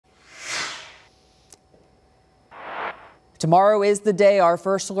Tomorrow is the day, our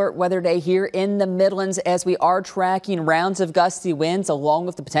first alert weather day here in the Midlands, as we are tracking rounds of gusty winds along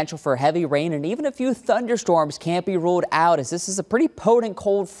with the potential for heavy rain, and even a few thunderstorms can't be ruled out, as this is a pretty potent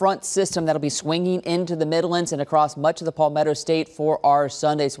cold front system that'll be swinging into the Midlands and across much of the Palmetto State for our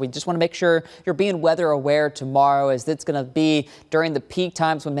Sunday. So we just want to make sure you're being weather aware tomorrow, as it's going to be during the peak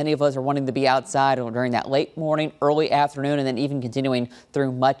times when many of us are wanting to be outside, or during that late morning, early afternoon, and then even continuing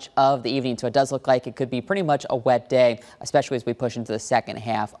through much of the evening. So it does look like it could be pretty much a wet day, especially as we push into the second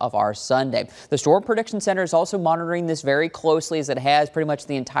half of our Sunday. The Storm Prediction Center is also monitoring this very closely, as it has pretty much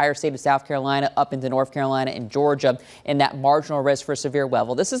the entire state of South Carolina up into North Carolina and Georgia in that marginal risk for severe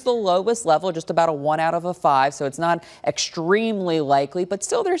level. This is the lowest level, just about a 1 out of 5, so it's not extremely likely, but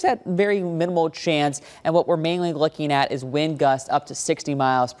still there's that very minimal chance. And what we're mainly looking at is wind gusts up to 60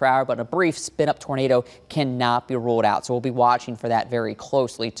 miles per hour, but a brief spin-up tornado cannot be ruled out. So we'll be watching for that very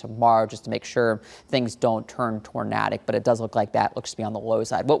closely tomorrow, just to make sure things don't turn tornadic, but it does look like that looks to be on the low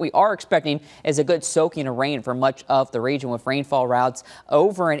side. What we are expecting is a good soaking of rain for much of the region, with rainfall routes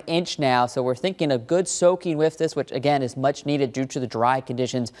over 1 inch now. So we're thinking a good soaking with this, which again is much needed due to the dry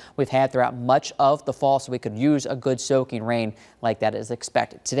conditions we've had throughout much of the fall. So we could use a good soaking rain like that is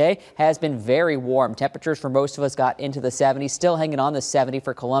expected. Today has been very warm. Temperatures for most of us got into the 70s, still hanging on the 70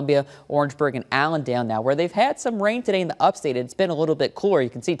 for Columbia, Orangeburg, and Allendale now, where they've had some rain today in the upstate. It's been a little bit cooler. You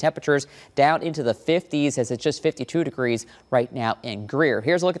can see temperatures down into the 50s, as it's just 52 degrees right now in Greer.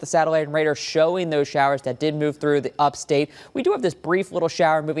 Here's a look at the satellite and radar showing those showers that did move through the upstate. We do have this brief little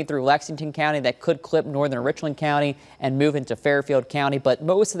shower moving through Lexington County that could clip northern Richland County and move into Fairfield County, but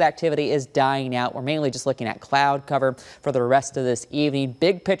most of the activity is dying out. We're mainly just looking at cloud cover for the rest of this evening.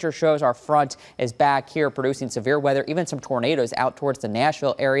 Big picture shows our front is back here producing severe weather, even some tornadoes out towards the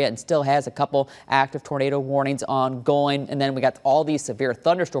Nashville area, and still has a couple active tornado warnings ongoing. And then we got all these severe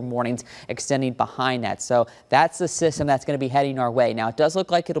thunderstorm warnings extending behind that. So that's the system that's going to be heading our way. Now, it does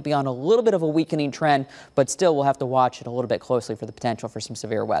look like it'll be on a little bit of a weakening trend, but still we'll have to watch it a little bit closely for the potential for some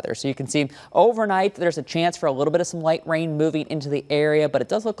severe weather. So you can see overnight there's a chance for a little bit of some light rain moving into the area, but it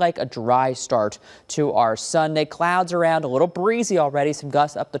does look like a dry start to our Sunday. Clouds around, a little breezy already, some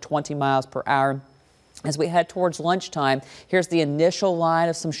gusts up to 20 miles per hour. As we head towards lunchtime, here's the initial line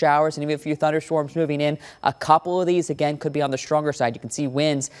of some showers and even a few thunderstorms moving in. A couple of these, again, could be on the stronger side. You can see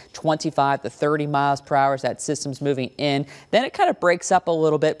winds 25 to 30 miles per hour as that system's moving in. Then it kind of breaks up a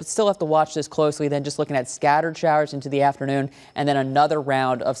little bit, but still have to watch this closely. Then just looking at scattered showers into the afternoon, and then another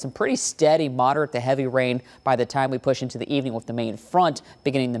round of some pretty steady, moderate to heavy rain by the time we push into the evening, with the main front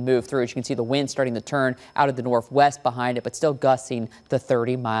beginning to move through. As you can see, the wind starting to turn out of the northwest behind it, but still gusting to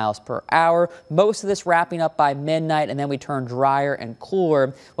 30 miles per hour. Most of this wrapping up by midnight, and then we turn drier and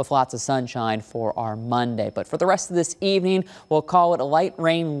cooler with lots of sunshine for our Monday. But for the rest of this evening, we'll call it a light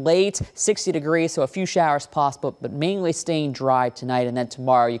rain late, 60 degrees, so a few showers possible, but mainly staying dry tonight. And then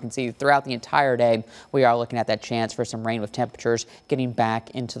tomorrow, you can see throughout the entire day, we are looking at that chance for some rain, with temperatures getting back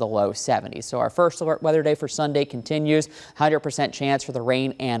into the low 70s. So our first alert weather day for Sunday continues. 100% chance for the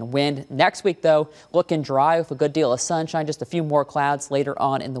rain and wind. Next week, though, looking dry with a good deal of sunshine, just a few more clouds later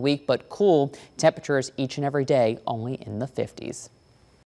on in the week, but cool temperatures each and every day, only in the 50s.